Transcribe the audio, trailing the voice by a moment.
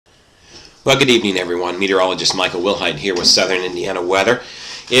Well, good evening, everyone. Meteorologist Michael Wilhite here with Southern Indiana weather.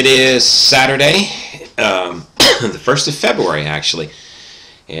 It is Saturday, the 1st of February, actually,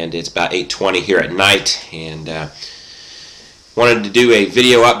 and it's about 8:20 here at night, and wanted to do a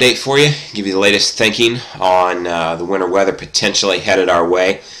video update for you, give you the latest thinking on the winter weather potentially headed our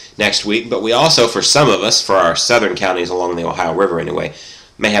way next week. But we also, for some of us, for our southern counties along the Ohio River anyway,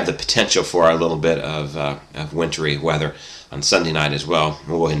 may have the potential for a little bit of wintry weather on Sunday night as well.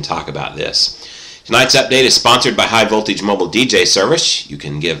 We'll go ahead and talk about this. Tonight's update is sponsored by High Voltage Mobile DJ Service. You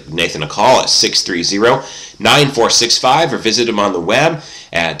can give Nathan a call at 630-9465 or visit him on the web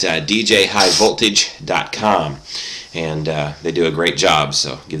at djhighvoltage.com. And they do a great job,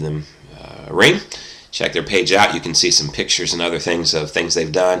 so give them a ring. Check their page out. You can see some pictures and other things of things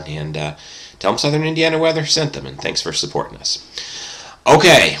they've done. And tell them Southern Indiana Weather sent them, and thanks for supporting us.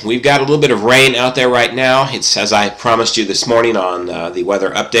 Okay, we've got a little bit of rain out there right now. It's, as I promised you this morning on the weather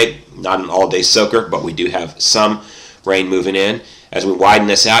update, not an all-day soaker, but we do have some rain moving in. As we widen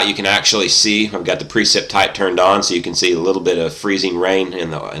this out, you can actually see, I've got the precip type turned on, so you can see a little bit of freezing rain in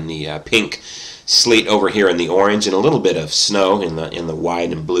the pink, sleet over here in the orange, and a little bit of snow in the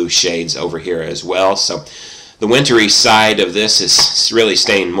white and blue shades over here as well. So the wintry side of this is really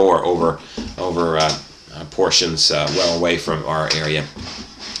staying more over portions well away from our area.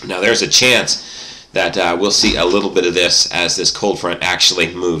 Now there's a chance that we'll see a little bit of this as this cold front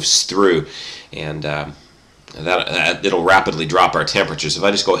actually moves through, and it'll rapidly drop our temperatures. If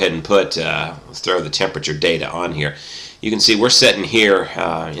I just go ahead and throw the temperature data on here, you can see we're sitting here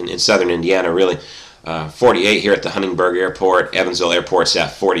in southern Indiana, really 48 here at the Huntingburg Airport. Evansville Airport's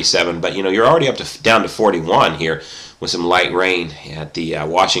at 47, but you know, you're already down to 41 here with some light rain at the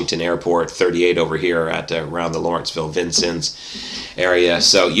Washington Airport, 38 over here at around the Lawrenceville, Vincennes area.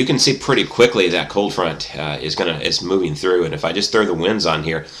 So you can see pretty quickly that cold front is moving through. And if I just throw the winds on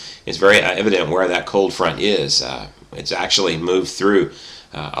here, it's very evident where that cold front is. It's actually moved through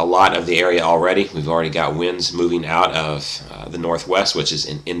a lot of the area already. We've already got winds moving out of the northwest, which is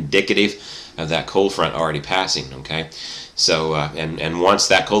indicative of that cold front already passing. Okay, so and once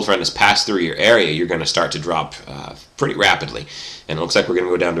that cold front has passed through your area, you're going to start to drop pretty rapidly, and it looks like we're going to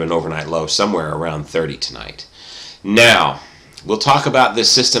go down to an overnight low somewhere around 30 tonight. Now we'll talk about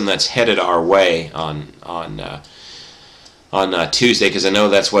this system that's headed our way on Tuesday, because I know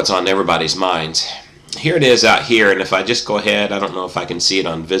that's what's on everybody's minds. Here it is out here, and if I just go ahead, I don't know if I can see it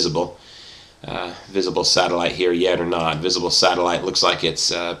on visible satellite here yet or not. Visible satellite looks like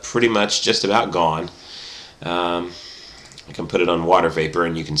it's pretty much just about gone. I can put it on water vapor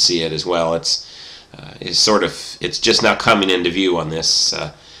and you can see it as well. It's just now coming into view on this.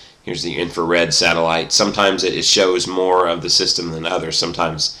 Here's the infrared satellite. Sometimes it shows more of the system than others.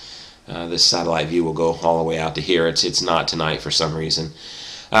 Sometimes this satellite view will go all the way out to here. It's not tonight for some reason.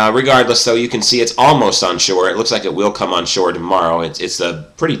 Regardless, though, you can see it's almost on shore. It looks like it will come on shore tomorrow. It's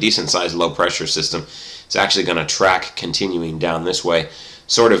a pretty decent-sized low-pressure system. It's actually going to track continuing down this way,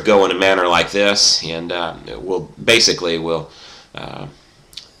 sort of go in a manner like this, and it will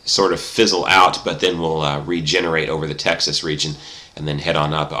sort of fizzle out, but then we'll regenerate over the Texas region and then head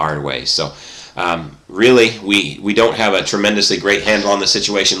on up our way. So really, we don't have a tremendously great handle on the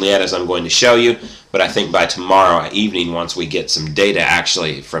situation yet, as I'm going to show you, but I think by tomorrow evening, once we get some data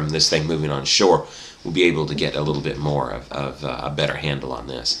actually from this thing moving on shore, we'll be able to get a little bit more of a better handle on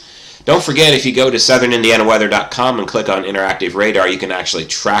this. Don't forget, if you go to southernindianaweather.com and click on Interactive Radar, you can actually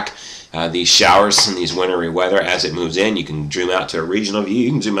track these showers and these wintry weather as it moves in. You can zoom out to a regional view.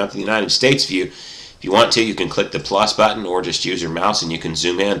 You can zoom out to the United States view. If you want to, you can click the plus button or just use your mouse and you can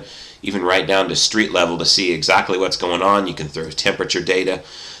zoom in even right down to street level to see exactly what's going on. You can throw temperature data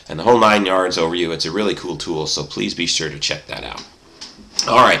and the whole 9 yards over you. It's a really cool tool, so please be sure to check that out.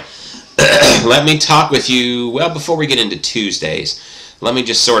 All right, let me talk with you, well, before we get into Tuesdays, let me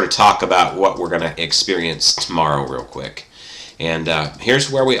just sort of talk about what we're going to experience tomorrow real quick. And here's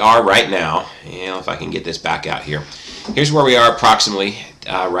where we are right now. If I can get this back out here. Here's where we are approximately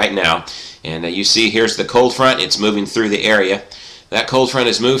right now. And you see here's the cold front. It's moving through the area. That cold front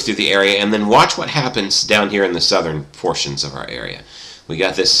has moved through the area, and then watch what happens down here in the southern portions of our area. We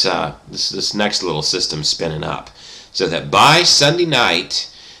got this this next little system spinning up, so that by Sunday night,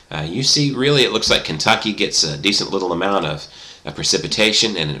 you see really it looks like Kentucky gets a decent little amount of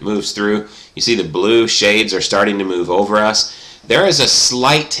precipitation, and it moves through. You see the blue shades are starting to move over us. There is a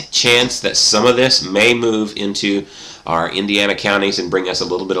slight chance that some of this may move into our Indiana counties and bring us a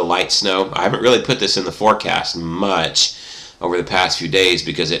little bit of light snow. I haven't really put this in the forecast much over the past few days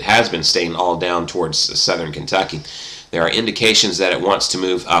because it has been staying all down towards southern Kentucky. There are indications that it wants to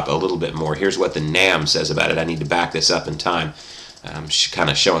move up a little bit more. Here's what the NAM says about it. I need to back this up in time. I'm kind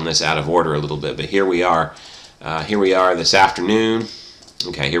of showing this out of order a little bit, but here we are. Here we are this afternoon.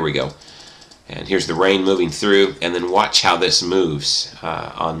 Okay, here we go. And here's the rain moving through, and then watch how this moves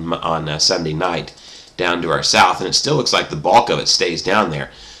on Sunday night down to our south, and it still looks like the bulk of it stays down there.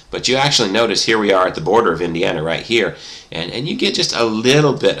 But you actually notice here we are at the border of Indiana right here, and you get just a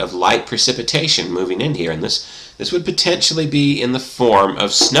little bit of light precipitation moving in here, and this would potentially be in the form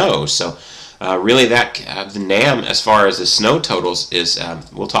of snow. So really the NAM, as far as the snow totals, is,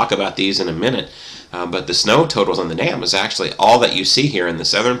 we'll talk about these in a minute, but the snow totals on the NAM is actually all that you see here in the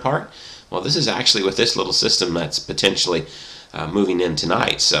southern part. Well, this is actually with this little system that's potentially moving in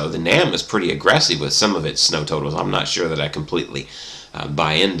tonight. So the NAM is pretty aggressive with some of its snow totals. I'm not sure that I completely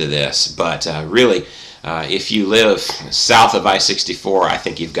buy into this, but really, if you live south of I-64, I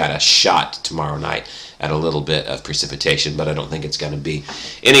think you've got a shot tomorrow night at a little bit of precipitation, but I don't think it's going to be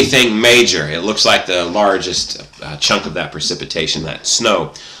anything major. It looks like the largest chunk of that precipitation, that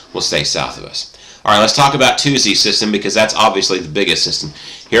snow, will stay south of us. All right, let's talk about Tuesday's system, because that's obviously the biggest system.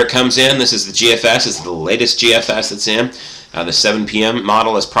 Here it comes in. This is the GFS. It's the latest GFS that's in. The 7 p.m.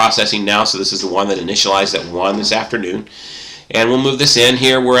 model is processing now, so this is the one that initialized at 1 this afternoon. And we'll move this in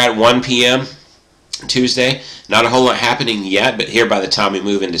here. We're at 1 p.m. Tuesday. Not a whole lot happening yet, but here by the time we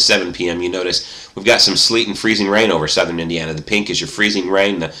move into 7 p.m., you notice we've got some sleet and freezing rain over southern Indiana. The pink is your freezing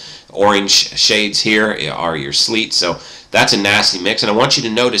rain. The orange shades here are your sleet. So that's a nasty mix. And I want you to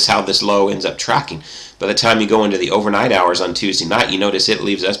notice how this low ends up tracking. By the time you go into the overnight hours on Tuesday night, you notice it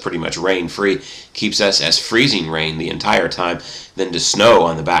leaves us pretty much rain-free, keeps us as freezing rain the entire time, then to snow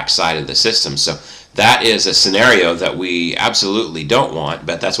on the back side of the system. So that is a scenario that we absolutely don't want,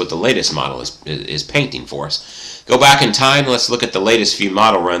 but that's what the latest model is painting for us. Go back in time, let's look at the latest few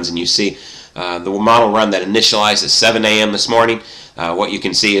model runs, and you see the model run that initialized at 7 a.m. this morning. What you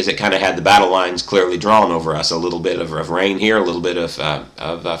can see is it kind of had the battle lines clearly drawn over us. A little bit of rain here, a little bit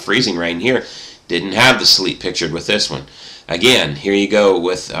of freezing rain here. Didn't have the sleet pictured with this one. Again, here you go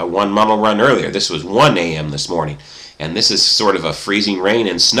with one model run earlier. This was 1 a.m. this morning, and this is sort of a freezing rain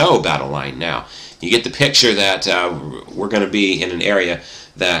and snow battle line now. You get the picture that we're going to be in an area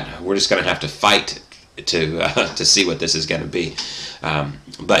that we're just going to have to fight to see what this is going to be.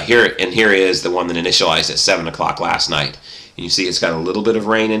 But here is the one that initialized at 7 o'clock last night. And you see it's got a little bit of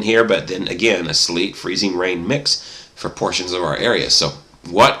rain in here, but then again a sleet, freezing rain mix for portions of our area. So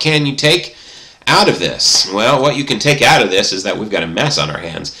what can you take out of this? Well, what you can take out of this is that we've got a mess on our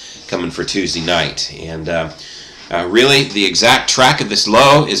hands coming for Tuesday night. And really, the exact track of this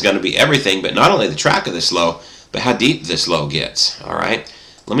low is going to be everything, but not only the track of this low, but how deep this low gets. All right,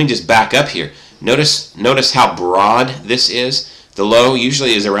 let me just back up here. Notice how broad this is. The low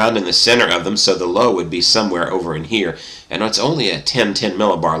usually is around in the center of them, so the low would be somewhere over in here. And it's only a 10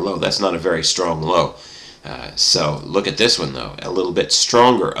 millibar low. That's not a very strong low. So look at this one, though. A little bit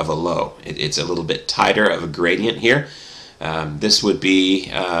stronger of a low. It's a little bit tighter of a gradient here. This would be...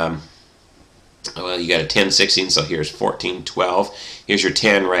 well, you got a 10/16, so here's 14/12. Here's your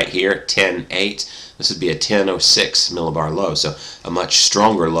 10 right here, 10/8. This would be a 10/06 millibar low, so a much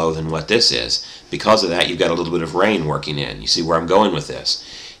stronger low than what this is. Because of that, you've got a little bit of rain working in. You see where I'm going with this.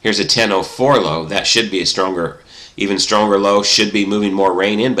 Here's a 10/04 low. That should be a stronger, even stronger low, should be moving more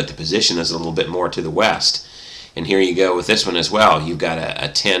rain in, but the position is a little bit more to the west. And here you go with this one as well. You've got a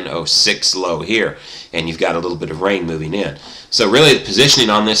 10/06 low here, and you've got a little bit of rain moving in. So really the positioning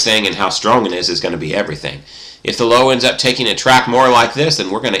on this thing and how strong it is going to be everything. If the low ends up taking a track more like this, then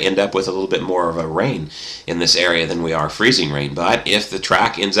we're going to end up with a little bit more of a rain in this area than we are freezing rain. But if the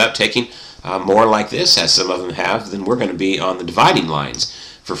track ends up taking more like this, as some of them have, then we're going to be on the dividing lines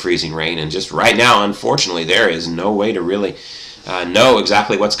for freezing rain. And just right now, unfortunately, there is no way to really know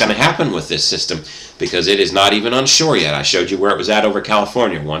exactly what's going to happen with this system, because it is not even on shore yet. I showed you where it was at over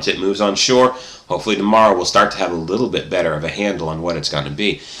California. Once it moves on shore, hopefully tomorrow we'll start to have a little bit better of a handle on what it's going to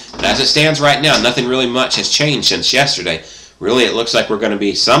be. But as it stands right now, nothing really much has changed since yesterday. Really, it looks like we're going to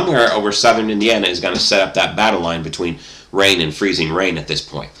be somewhere over southern Indiana is going to set up that battle line between rain and freezing rain at this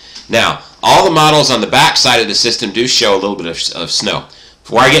point. Now, all the models on the back side of the system do show a little bit of snow.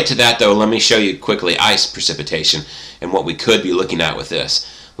 Before I get to that, though, let me show you quickly ice precipitation and what we could be looking at with this.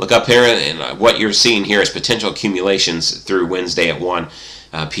 Look up here, and what you're seeing here is potential accumulations through Wednesday at 1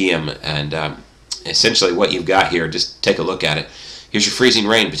 p.m. And essentially what you've got here, just take a look at it. Here's your freezing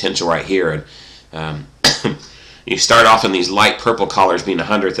rain potential right here. And you start off in these light purple colors being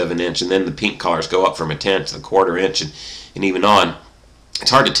 1/100 of an inch, and then the pink colors go up from 1/10 to 1/4 inch and even on.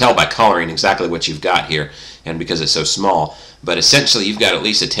 It's hard to tell by coloring exactly what you've got here, and because it's so small. But essentially, you've got at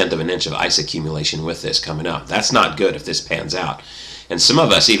least 1/10 of an inch of ice accumulation with this coming up. That's not good if this pans out. and some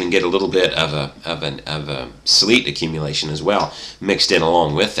of us even get a little bit of a sleet accumulation as well mixed in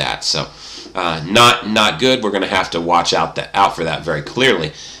along with that. So not good. We're going to have to watch out for that very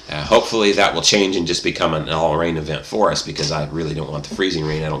clearly. Hopefully that will change and just become an all-rain event for us, because I really don't want the freezing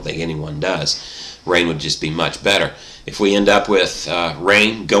rain. I don't think anyone does. Rain would just be much better. If we end up with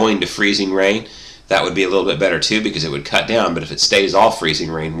rain going to freezing rain, that would be a little bit better too, because it would cut down. But if it stays all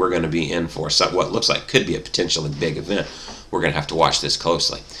freezing rain, we're going to be in for what looks like could be a potentially big event. We're going to have to watch this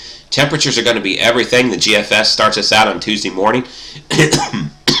closely. Temperatures are going to be everything. The GFS starts us out on Tuesday morning,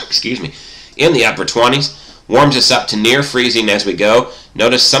 excuse me, in the upper 20s. Warms us up to near freezing as we go.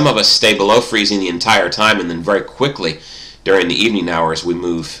 Notice some of us stay below freezing the entire time, and then very quickly during the evening hours we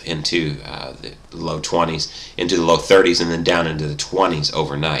move into the low 20s, into the low 30s, and then down into the 20s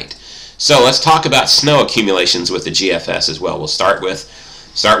overnight. So let's talk about snow accumulations with the GFS as well. We'll start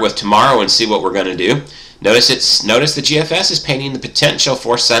with tomorrow and see what we're going to do. Notice the GFS is painting the potential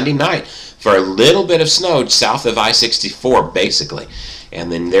for Sunday night for a little bit of snow south of I-64 basically.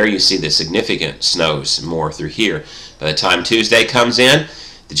 And then there you see the significant snows more through here. By the time Tuesday comes in,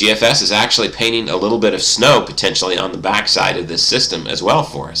 the GFS is actually painting a little bit of snow potentially on the backside of this system as well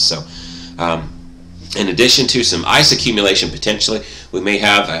for us. So in addition to some ice accumulation potentially, we may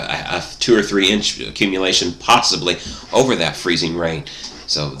have a 2 or 3 inch accumulation possibly over that freezing rain.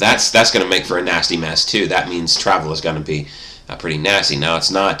 So that's going to make for a nasty mess too. That means travel is going to be pretty nasty. Now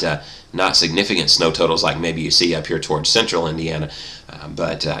it's not significant snow totals like maybe you see up here towards central Indiana,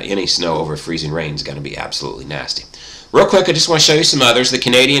 but any snow over freezing rain is going to be absolutely nasty. Real quick, I just want to show you some others. The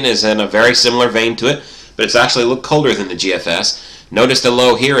Canadian is in a very similar vein to it, but it's actually a little colder than the GFS. Notice the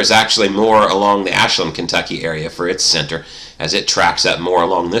low here is actually more along the Ashland, Kentucky area for its center. As it tracks up more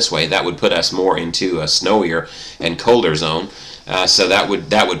along this way, that would put us more into a snowier and colder zone. So that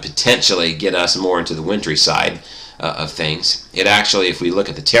would potentially get us more into the wintry side of things. It actually, if we look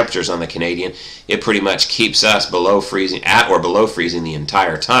at the temperatures on the Canadian, it pretty much keeps us below freezing, at or below freezing the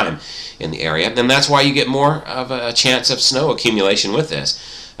entire time in the area. And that's why you get more of a chance of snow accumulation with this.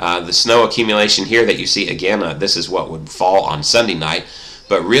 The snow accumulation here that you see, again, this is what would fall on Sunday night.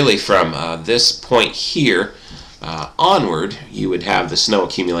 But really from this point here onward, you would have the snow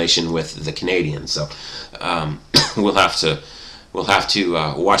accumulation with the Canadian. So we'll have to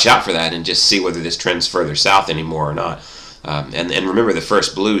watch out for that and just see whether this trends further south anymore or not. And remember, the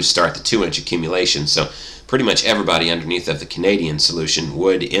first blues start the 2-inch accumulation, so pretty much everybody underneath of the Canadian solution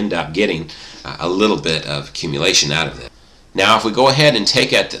would end up getting a little bit of accumulation out of it. Now, if we go ahead and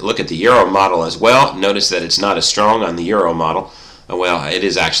take a look at the Euro model as well, notice that it's not as strong on the Euro model. Well, it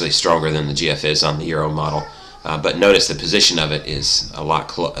is actually stronger than the GF is on the Euro model, but notice the position of it is a lot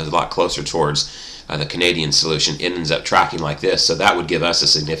closer towards the Canadian solution. It ends up tracking like this, so that would give us a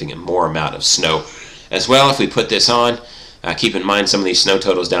significant more amount of snow as well. If we put this on, keep in mind some of these snow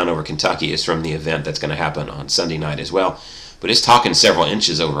totals down over Kentucky is from the event that's going to happen on Sunday night as well, but it's talking several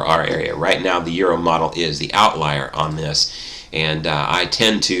inches over our area. Right now the Euro model is the outlier on this, and I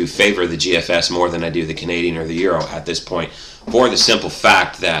tend to favor the GFS more than I do the Canadian or the Euro at this point, for the simple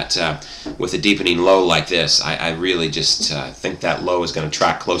fact that with a deepening low like this, I really just think that low is going to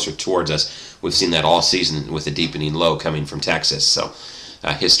track closer towards us. We've seen that all season with a deepening low coming from Texas, so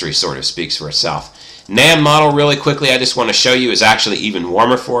history sort of speaks for itself. NAM model, really quickly, I just want to show you, is actually even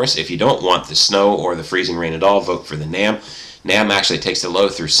warmer for us. If you don't want the snow or the freezing rain at all, vote for the NAM. NAM actually takes the low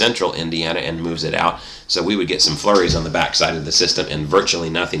through central Indiana and moves it out, so we would get some flurries on the backside of the system and virtually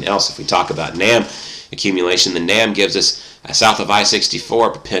nothing else. If we talk about NAM accumulation, the NAM gives us south of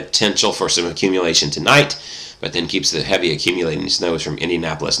I-64 potential for some accumulation tonight, but then keeps the heavy accumulating snows from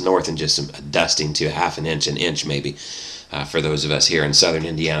Indianapolis north and just some dusting to an inch maybe for those of us here in southern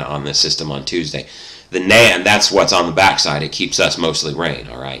Indiana on this system on Tuesday. The NAM, that's what's on the backside. It keeps us mostly rain,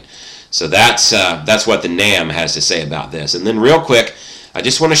 all right? So that's what the NAM has to say about this. And then real quick, I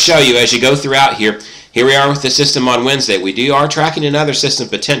just want to show you as you go throughout here we are with the system on Wednesday. We are tracking another system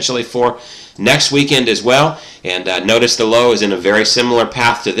potentially for next weekend as well, and notice the low is in a very similar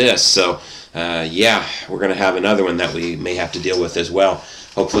path to this. So yeah, we're going to have another one that we may have to deal with as well.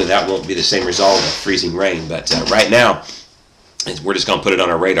 Hopefully that won't be the same result of freezing rain, but right now we're just going to put it on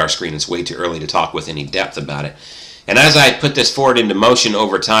our radar screen. It's way too early to talk with any depth about it. And as I put this forward into motion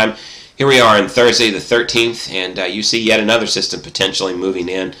over time, here we are on Thursday the 13th, and you see yet another system potentially moving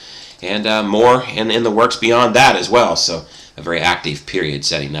in, and more in the works beyond that as well. So a very active period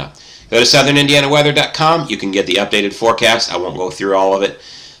setting up. Go to southernindianaweather.com. You can get the updated forecast. I won't go through all of it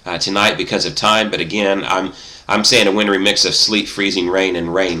tonight because of time, but again, I'm saying a wintry mix of sleet, freezing rain,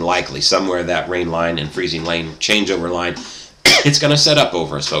 and rain likely. Somewhere that rain line and freezing rain changeover line It's going to set up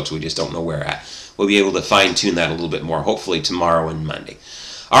over us, folks. We just don't know where at. We'll be able to fine-tune that a little bit more, hopefully tomorrow and Monday.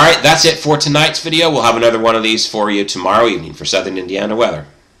 All right, that's it for tonight's video. We'll have another one of these for you tomorrow evening for Southern Indiana weather.